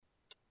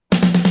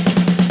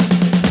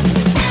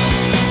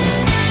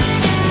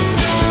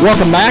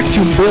Welcome back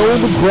to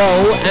Build,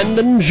 Grow, and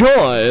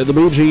Enjoy, the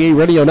BGE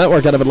Radio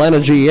Network out of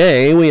Atlanta,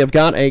 GA. We have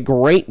got a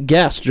great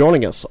guest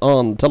joining us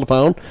on the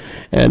telephone,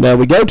 and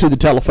we go to the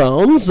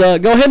telephones. Go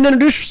ahead and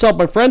introduce yourself,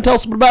 my friend. Tell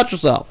us a bit about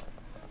yourself.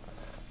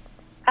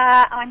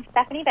 I'm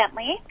Stephanie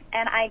Bentley,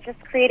 and I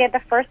just created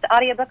the first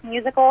audiobook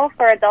musical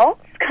for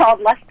adults called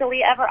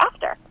LUSTILY EVER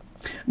AFTER.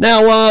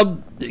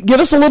 Now,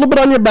 give us a little bit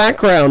on your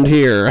background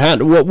here.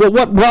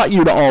 What brought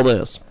you to all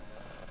this?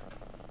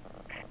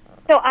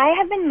 So I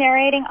have been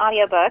narrating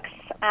audiobooks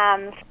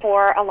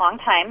for a long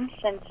time,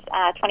 since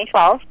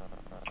 2012,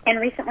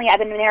 and recently I've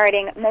been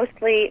narrating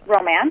mostly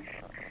romance,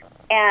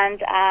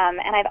 and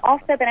I've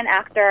also been an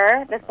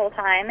actor this whole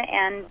time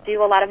and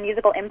do a lot of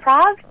musical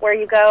improv, where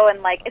you go and,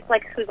 it's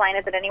like Whose Line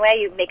Is It Anyway?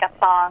 You make up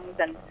songs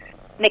and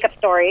make up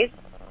stories,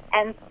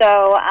 and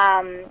so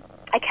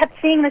I kept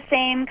seeing the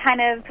same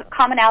kind of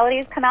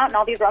commonalities come out in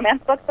all these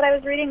romance books that I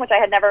was reading, which I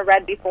had never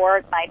read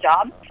before my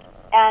job.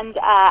 And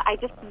I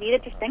just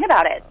needed to sing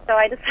about it. So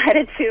I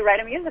decided to write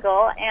a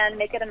musical and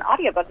make it an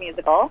audiobook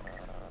musical.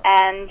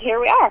 And here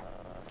we are.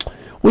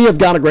 We have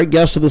got a great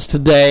guest with us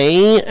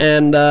today,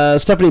 and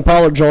Stephanie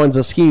Pollard joins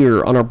us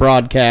here on our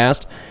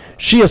broadcast.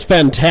 She is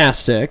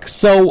fantastic.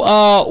 So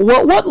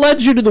what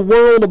led you to the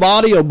world of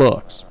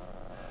audiobooks?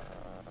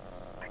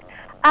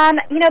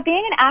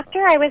 Being an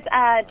actor, I was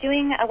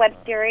doing a web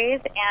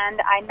series,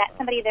 and I met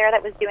somebody there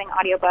that was doing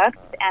audiobooks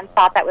and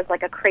thought that was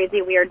like a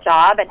crazy, weird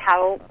job, and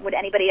how would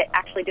anybody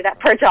actually do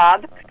that for a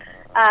job?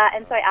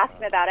 And so I asked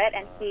him about it,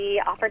 and he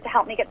offered to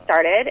help me get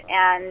started,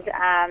 and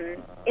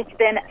it's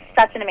been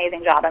such an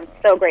amazing job. I'm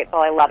so grateful.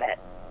 I love it.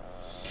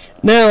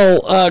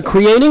 Now,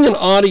 creating an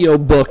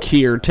audiobook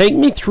here, take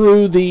me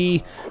through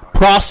the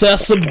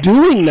process of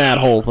doing that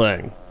whole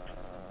thing.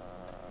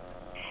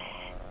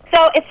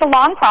 So it's a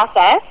long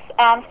process.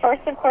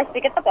 First, of course,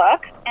 we get the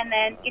book, and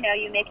then,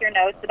 you make your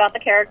notes about the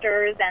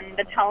characters and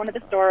the tone of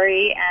the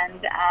story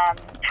and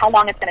how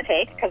long it's going to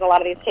take, because a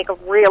lot of these take a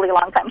really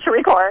long time to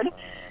record.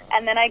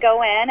 And then I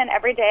go in, and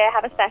every day I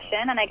have a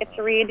session, and I get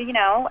to read,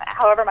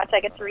 however much I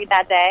get to read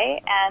that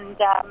day. And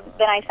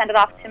then I send it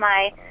off to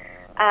my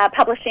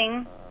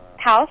publishing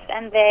house,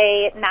 and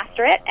they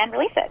master it and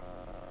release it.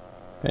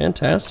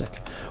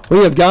 Fantastic.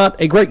 We have got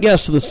a great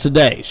guest with us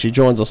today. She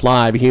joins us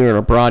live here in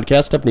our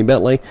broadcast. Stephanie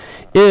Bentley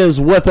is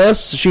with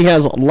us. She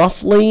has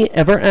LUSTILY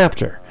EVER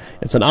AFTER.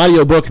 It's an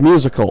audiobook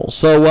musical.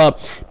 So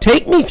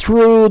take me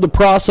through the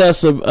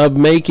process of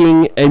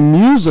making a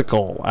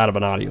musical out of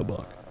an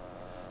audiobook.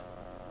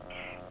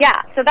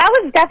 Yeah, so that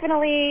was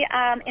definitely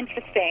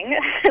interesting.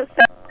 So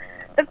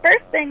the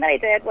first thing that I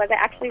did was I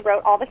actually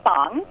wrote all the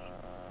songs.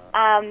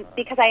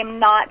 Because I am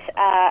not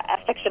a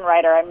fiction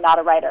writer. I'm not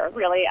a writer,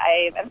 really.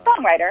 I am a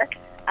songwriter.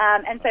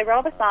 And so I wrote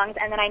all the songs,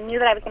 and then I knew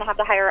that I was going to have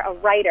to hire a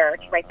writer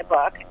to write the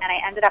book, and I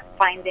ended up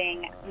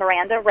finding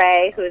Miranda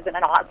Ray, who's an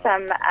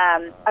awesome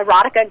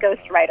erotica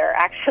ghostwriter,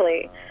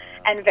 actually,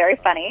 and very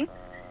funny.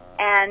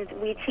 And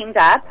we teamed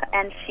up,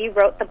 and she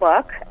wrote the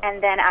book.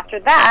 And then after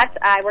that,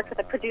 I worked with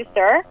a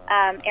producer,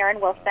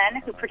 Aaron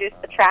Wilson, who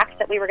produced the tracks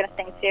that we were going to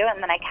sing to,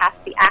 and then I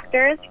cast the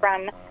actors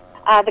from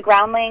the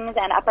Groundlings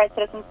and Upright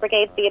Citizens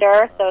Brigade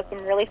Theater, so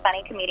some really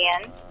funny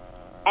comedians,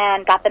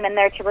 and got them in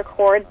there to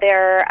record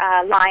their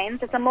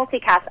lines. It's a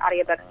multicast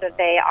audiobook, so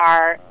they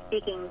are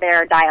speaking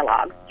their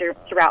dialogues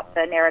throughout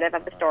the narrative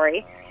of the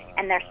story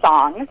and their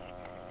songs,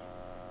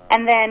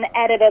 and then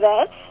edited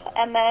it,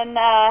 and then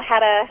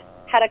had a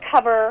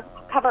cover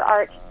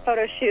art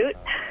photo shoot,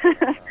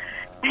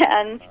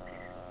 and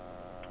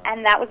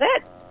that was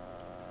it.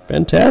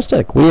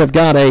 Fantastic. We have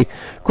got a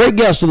great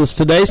guest with us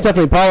today.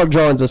 Stephanie Pollard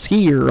joins us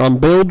here on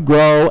Build,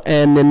 Grow,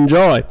 and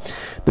Enjoy,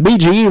 the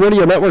BGE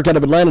Radio Network out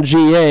of Atlanta,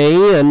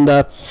 GA.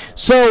 And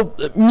so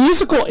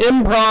musical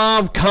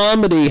improv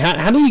comedy,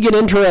 how do you get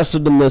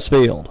interested in this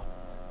field?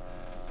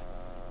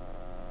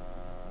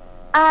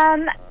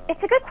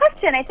 It's a good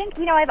question. I think,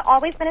 I've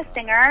always been a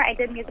singer. I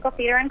did musical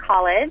theater in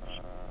college,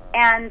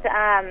 and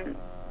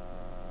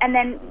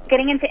then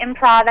getting into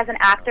improv as an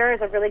actor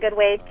is a really good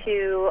way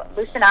to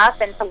loosen up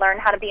and to learn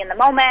how to be in the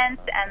moment.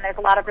 And there's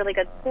a lot of really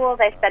good schools.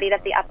 I studied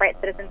at the Upright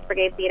Citizens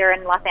Brigade Theater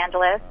in Los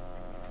Angeles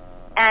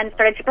and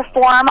started to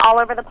perform all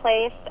over the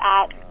place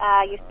at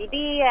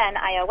UCB and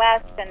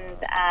iOS and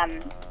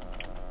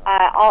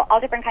all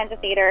different kinds of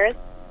theaters.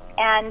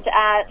 And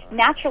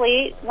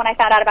naturally, when I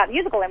found out about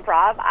musical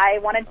improv, I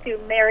wanted to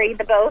marry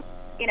the both,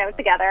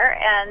 together,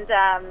 and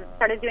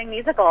started doing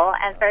musical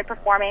and started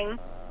performing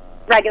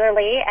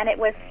regularly, and it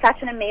was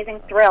such an amazing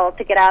thrill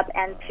to get up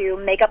and to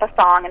make up a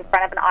song in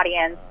front of an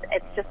audience.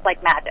 It's just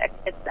like magic.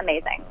 It's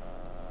amazing.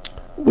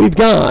 We've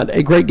got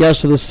a great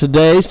guest with us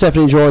today.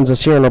 Stephanie joins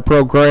us here on our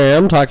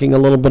program, talking a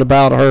little bit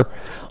about her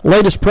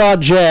latest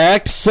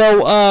project.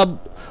 So,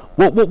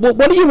 what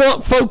do you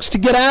want folks to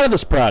get out of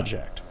this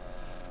project?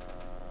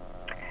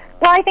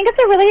 Well, I think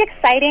it's a really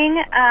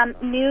exciting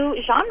new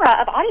genre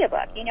of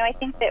audiobook. I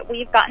think that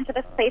we've gotten to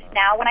this place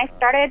now. When I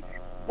started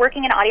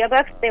working in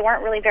audiobooks, they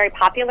weren't really very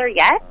popular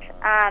yet.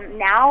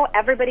 Now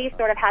everybody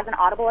sort of has an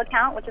Audible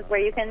account, which is where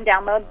you can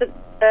download the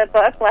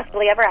book,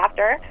 LUSTILY EVER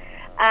AFTER.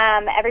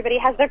 Everybody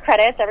has their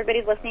credits.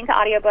 Everybody's listening to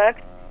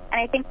audiobooks. And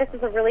I think this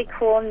is a really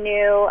cool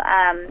new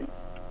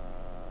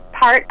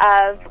part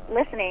of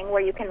listening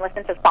where you can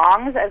listen to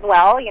songs as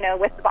well,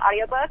 with the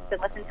audiobooks, and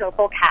listen to a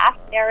full cast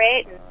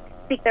narrate and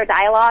speak their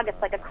dialogue.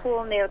 It's like a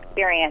cool new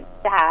experience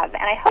to have.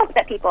 And I hope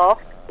that people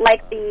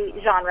like the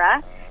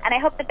genre, and I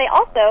hope that they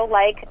also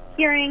like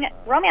hearing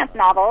romance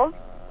novels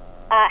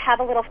have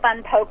a little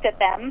fun poked at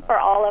them for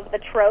all of the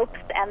tropes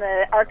and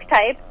the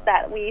archetypes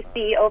that we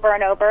see over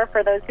and over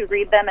for those who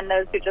read them and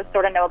those who just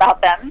sort of know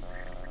about them.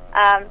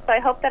 So I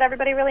hope that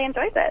everybody really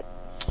enjoys it.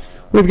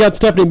 We've got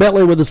Stephanie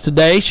Bentley with us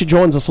today. She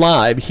joins us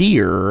live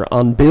here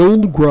on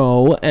Build,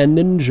 Grow, and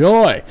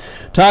Enjoy,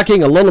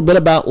 talking a little bit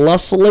about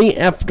Lustily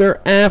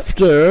Ever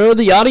After,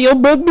 the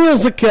audiobook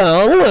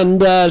musical,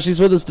 and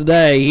she's with us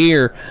today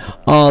here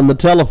on the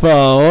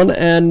telephone.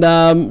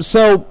 And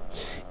so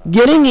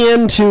getting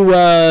into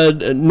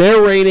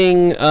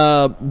narrating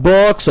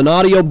books and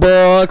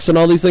audiobooks and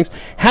all these things,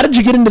 how did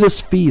you get into this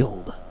field?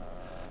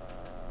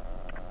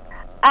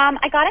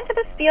 I got into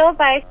this field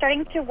by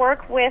starting to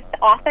work with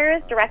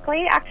authors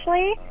directly,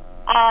 actually.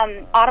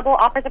 Audible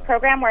offers a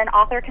program where an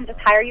author can just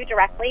hire you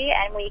directly,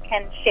 and we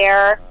can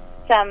share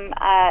some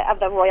of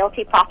the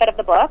royalty profit of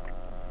the book.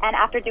 And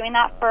after doing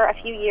that for a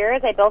few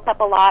years, I built up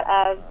a lot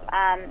of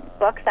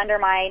books under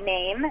my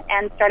name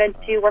and started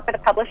to work with a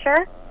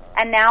publisher.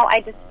 And now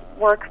I just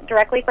work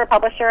directly for a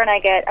publisher, and I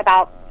get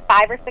about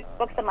 5 or 6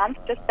 books a month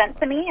just sent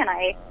to me, and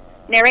I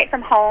narrate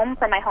from home,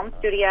 from my home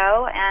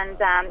studio.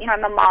 And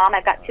I'm a mom.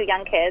 I've got 2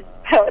 young kids,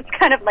 so it's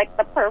kind of like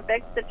the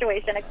perfect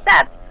situation,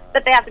 except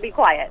that they have to be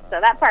quiet. So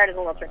that part is a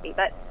little tricky,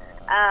 but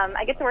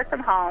I get to work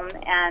from home,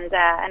 and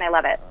I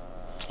love it.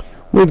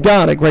 We've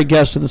got a great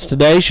guest with us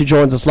today. She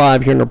joins us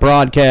live here in the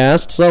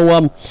broadcast.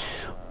 So,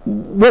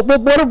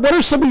 what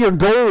are some of your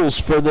goals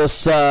for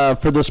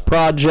this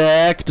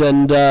project,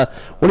 and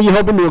what are you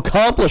hoping to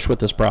accomplish with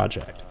this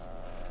project?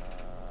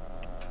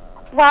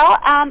 Well,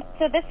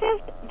 so this is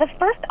the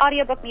first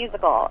audiobook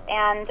musical,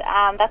 and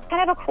that's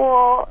kind of a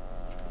cool,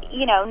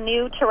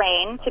 new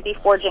terrain to be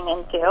forging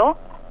into.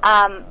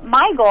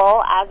 My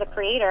goal as a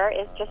creator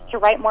is just to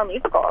write more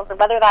musicals,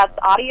 whether that's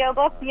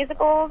audiobook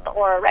musicals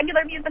or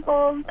regular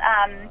musicals,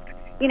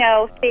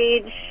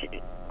 stage,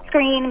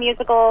 screen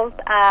musicals.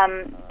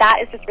 That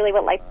is just really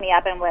what lights me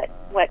up and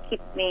what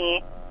keeps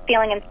me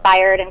feeling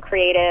inspired and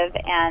creative.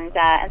 And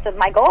so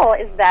my goal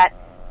is that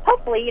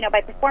hopefully,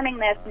 by performing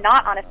this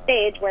not on a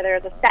stage where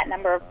there's a set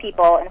number of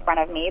people in front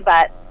of me,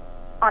 but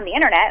on the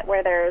internet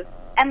where there's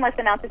endless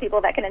amounts of people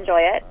that can enjoy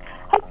it,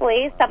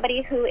 hopefully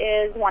somebody who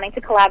is wanting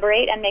to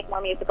collaborate and make more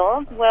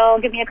musicals will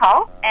give me a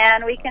call,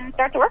 and we can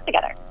start to work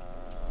together.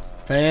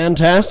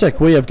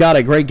 Fantastic. We have got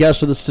a great guest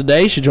with us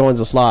today. She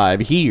joins us live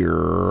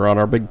here on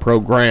our big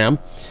program.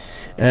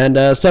 And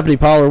Stephanie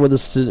Bentley with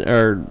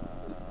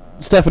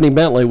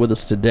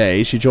us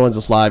today. She joins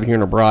us live here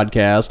in our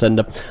broadcast.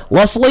 And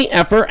Lustily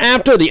Ever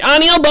After, the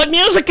audiobook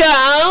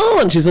musical.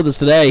 And she's with us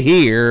today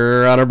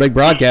here on our big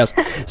broadcast.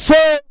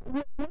 So,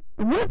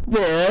 with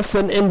this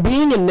and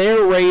being a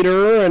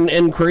narrator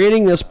and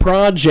creating this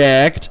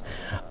project,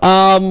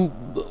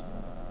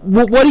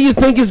 what do you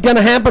think is going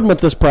to happen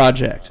with this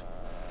project?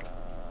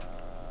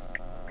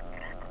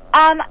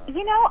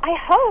 I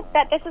hope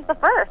that this is the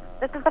first.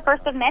 This is the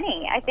first of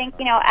many. I think,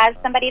 as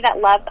somebody that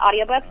loves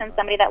audiobooks and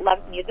somebody that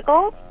loves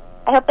musicals,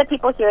 I hope that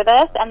people hear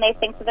this and they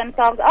think to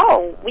themselves,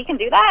 oh, we can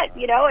do that,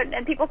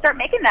 and people start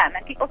making them,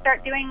 and people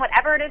start doing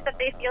whatever it is that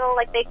they feel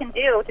like they can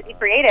do to be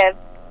creative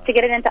to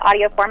get it into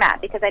audio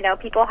format, because I know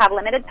people have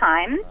limited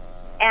time,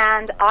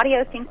 and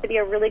audio seems to be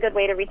a really good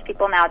way to reach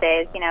people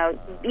nowadays.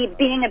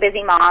 Being a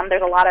busy mom,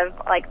 there's a lot of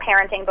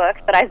parenting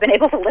books that I've been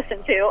able to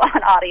listen to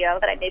on audio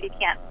that I maybe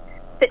can't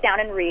sit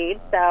down and read.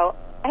 So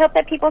I hope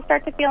that people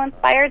start to feel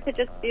inspired to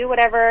just do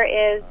whatever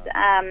is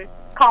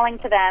calling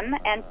to them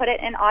and put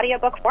it in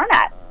audiobook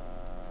format.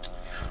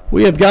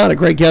 We have got a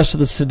great guest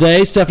with us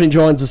today. Stephanie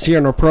joins us here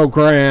in our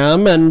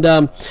program. And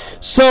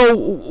so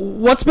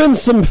what's been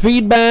some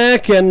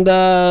feedback and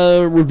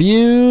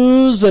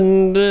reviews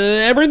and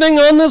everything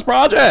on this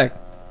project?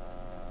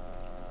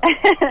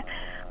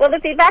 Well, the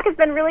feedback has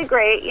been really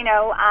great.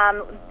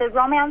 The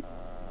romance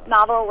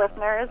novel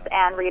listeners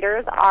and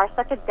readers are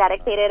such a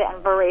dedicated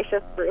and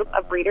voracious group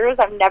of readers.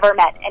 I've never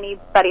met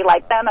anybody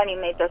like them. I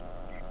mean, they just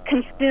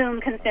consume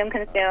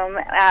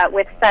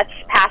with such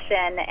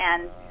passion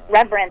and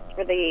reverence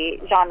for the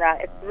genre.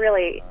 It's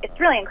really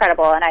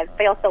incredible, and I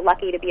feel so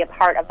lucky to be a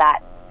part of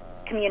that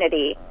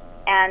community.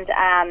 And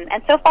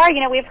so far,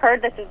 we've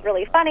heard this is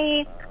really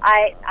funny.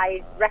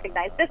 I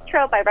recognize this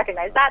trope. I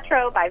recognize that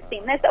trope. I've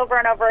seen this over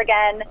and over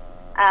again.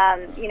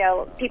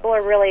 People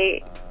are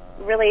really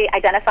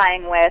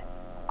identifying with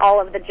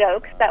all of the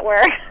jokes that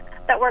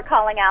we're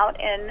calling out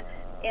in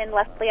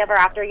Lustily Ever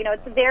After.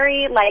 It's a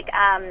very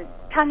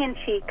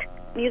tongue-in-cheek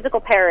musical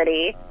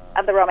parody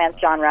of the romance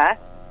genre,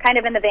 kind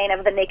of in the vein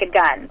of The Naked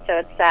Gun. So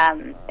it's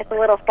a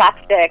little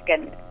slapstick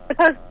and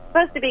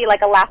supposed to be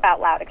like a laugh out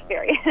loud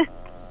experience.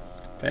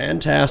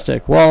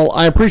 Fantastic. Well,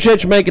 I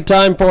appreciate you making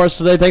time for us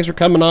today. Thanks for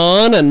coming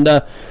on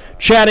and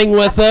chatting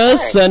with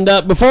us. And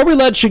before we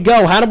let you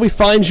go, how do we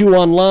find you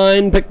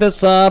online, pick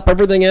this up,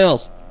 everything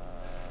else?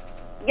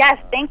 Yes,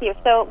 thank you.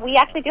 So we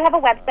actually do have a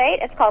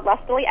website. It's called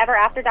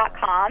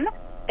LUSTILYEverAfter.com.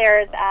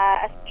 There's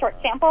a short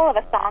sample of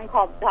a song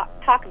called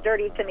Talk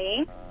Dirty to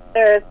Me.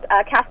 There's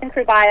cast and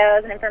crew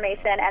bios and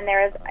information, and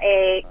there's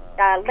a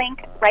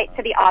link right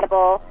to the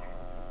Audible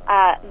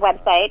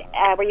website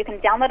where you can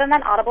download it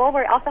on Audible.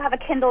 We also have a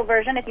Kindle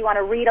version if you want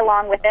to read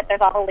along with it.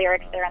 There's all the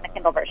lyrics there in the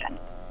Kindle version.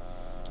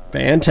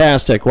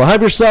 Fantastic. Well,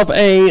 have yourself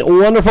a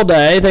wonderful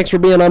day. Thanks for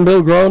being on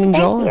Bill Grown and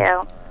John. Thank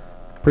you.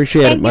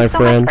 Appreciate it, my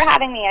friend. Thank you so much for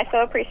having me. I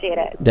so appreciate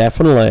it.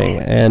 Definitely.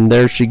 And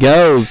there she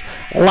goes.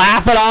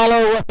 Laugh it all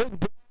over.